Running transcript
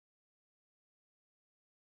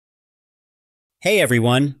Hey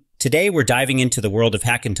everyone! Today we're diving into the world of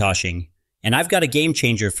hackintoshing, and I've got a game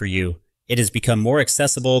changer for you. It has become more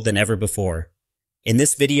accessible than ever before. In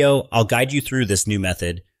this video, I'll guide you through this new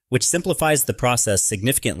method, which simplifies the process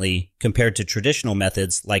significantly compared to traditional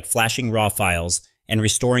methods like flashing raw files and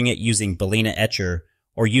restoring it using 𝗪𝗫𝘁'𝗀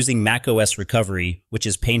or using macOS recovery, which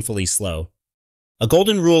is painfully slow. A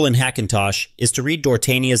golden rule in Hackintosh is to read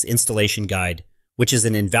𝗪𝗪𝘀'𝗀's installation guide, which is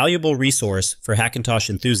an invaluable resource for Hackintosh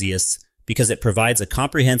enthusiasts because it provides a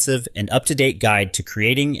comprehensive and up-to-date guide to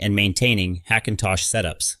creating and maintaining Hackintosh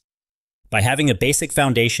setups. By having a basic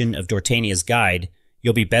foundation of 𝗪𝗪𝘀'𝗀's guide,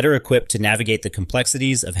 you'll be better equipped to navigate the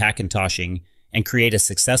complexities of hackintoshing and create a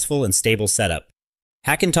successful and stable setup.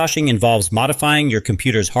 Hackintoshing involves modifying your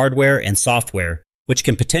computer's hardware and software, which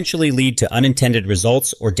can potentially lead to unintended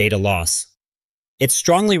results or data loss. It's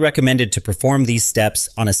strongly recommended to perform these steps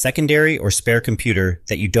on a secondary or spare computer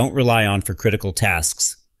that you don't rely on for critical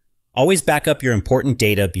tasks. Always back up your important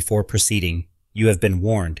data before proceeding. You have been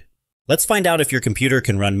warned. Let's find out if your computer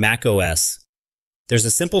can run macOS. There's a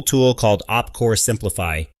simple tool called Opencore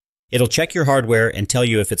Simplify. It'll check your hardware and tell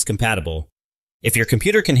you if it's compatible. If your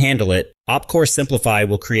computer can handle it, Opencore Simplify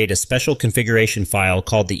will create a special configuration file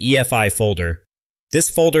called the EFI folder. This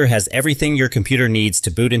folder has everything your computer needs to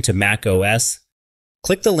boot into macOS.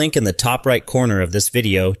 Click the link in the top right corner of this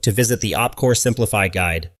video to visit the Opencore Simplify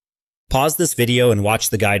guide. Pause this video and watch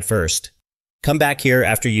the guide first. Come back here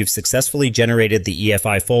after you've successfully generated the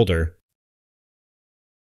EFI folder.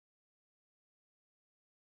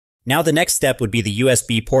 Now the next step would be the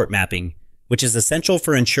USB port mapping, which is essential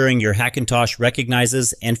for ensuring your Hackintosh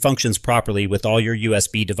recognizes and functions properly with all your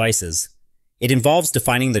USB devices. It involves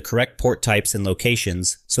defining the correct port types and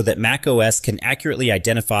locations so that macOS can accurately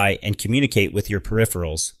identify and communicate with your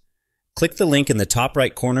peripherals. Click the link in the top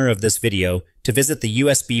right corner of this video to visit the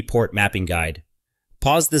USB port mapping guide.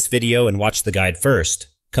 Pause this video and watch the guide first.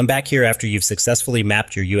 Come back here after you've successfully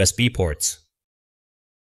mapped your USB ports.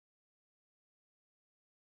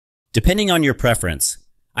 Depending on your preference,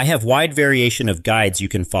 I have wide variation of guides you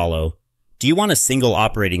can follow. Do you want a single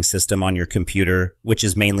operating system on your computer, which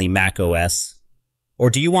is mainly macOS? Or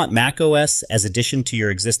do you want macOS as addition to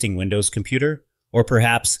your existing Windows computer? Or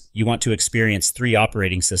perhaps you want to experience 3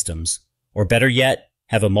 operating systems, or better yet,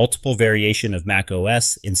 have a multiple variation of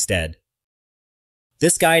macOS instead.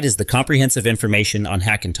 This guide is the comprehensive information on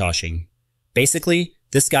hackintoshing. Basically,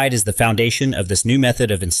 this guide is the foundation of this new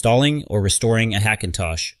method of installing or restoring a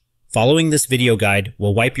Hackintosh. Following this video guide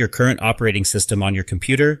will wipe your current operating system on your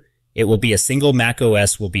computer. It will be a single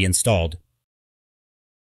macOS will be installed.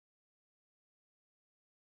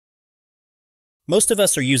 Most of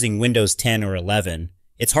us are using Windows 10 or 11.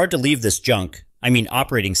 It's hard to leave this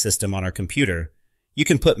operating system on our computer. You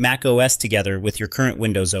can put macOS together with your current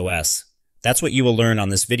Windows OS. That's what you will learn on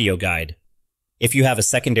this video guide. If you have a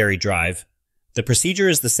secondary drive, the procedure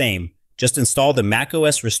is the same. Just install the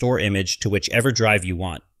macOS restore image to whichever drive you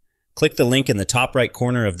want. Click the link in the top right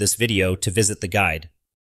corner of this video to visit the guide.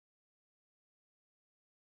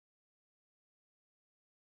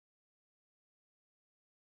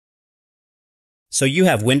 So you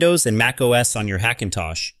have Windows and macOS on your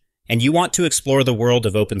Hackintosh, and you want to explore the world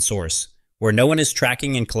of open source, where no one is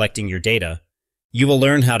tracking and collecting your data. You will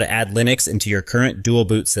learn how to add Linux into your current dual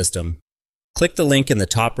boot system. Click the link in the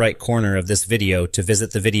top right corner of this video to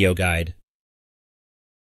visit the video guide.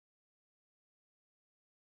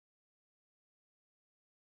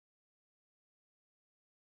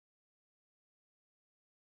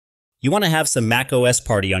 You want to have some macOS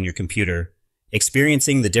party on your computer,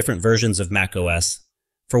 experiencing the different versions of macOS.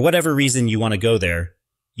 For whatever reason you want to go there,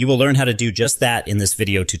 you will learn how to do just that in this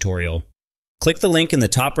video tutorial. Click the link in the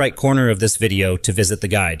top right corner of this video to visit the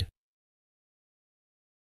guide.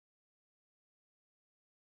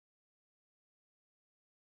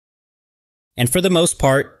 And for the most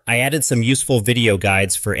part, I added some useful video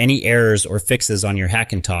guides for any errors or fixes on your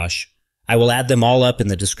Hackintosh. I will add them all up in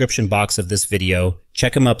the description box of this video.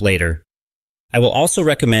 Check them up later. I will also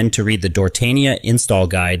recommend to read the 𝗪𝗪𝘀'𝗀 install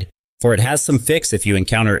guide, for it has some fix if you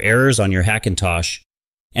encounter errors on your Hackintosh.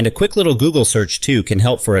 And a quick little Google search too can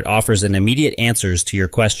help, for it offers an immediate answers to your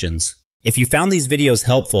questions. If you found these videos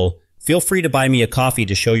helpful, feel free to buy me a coffee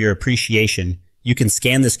to show your appreciation. You can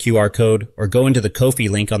scan this QR code or go into the Ko-fi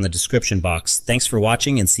link on the description box. Thanks for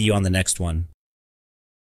watching and see you on the next one.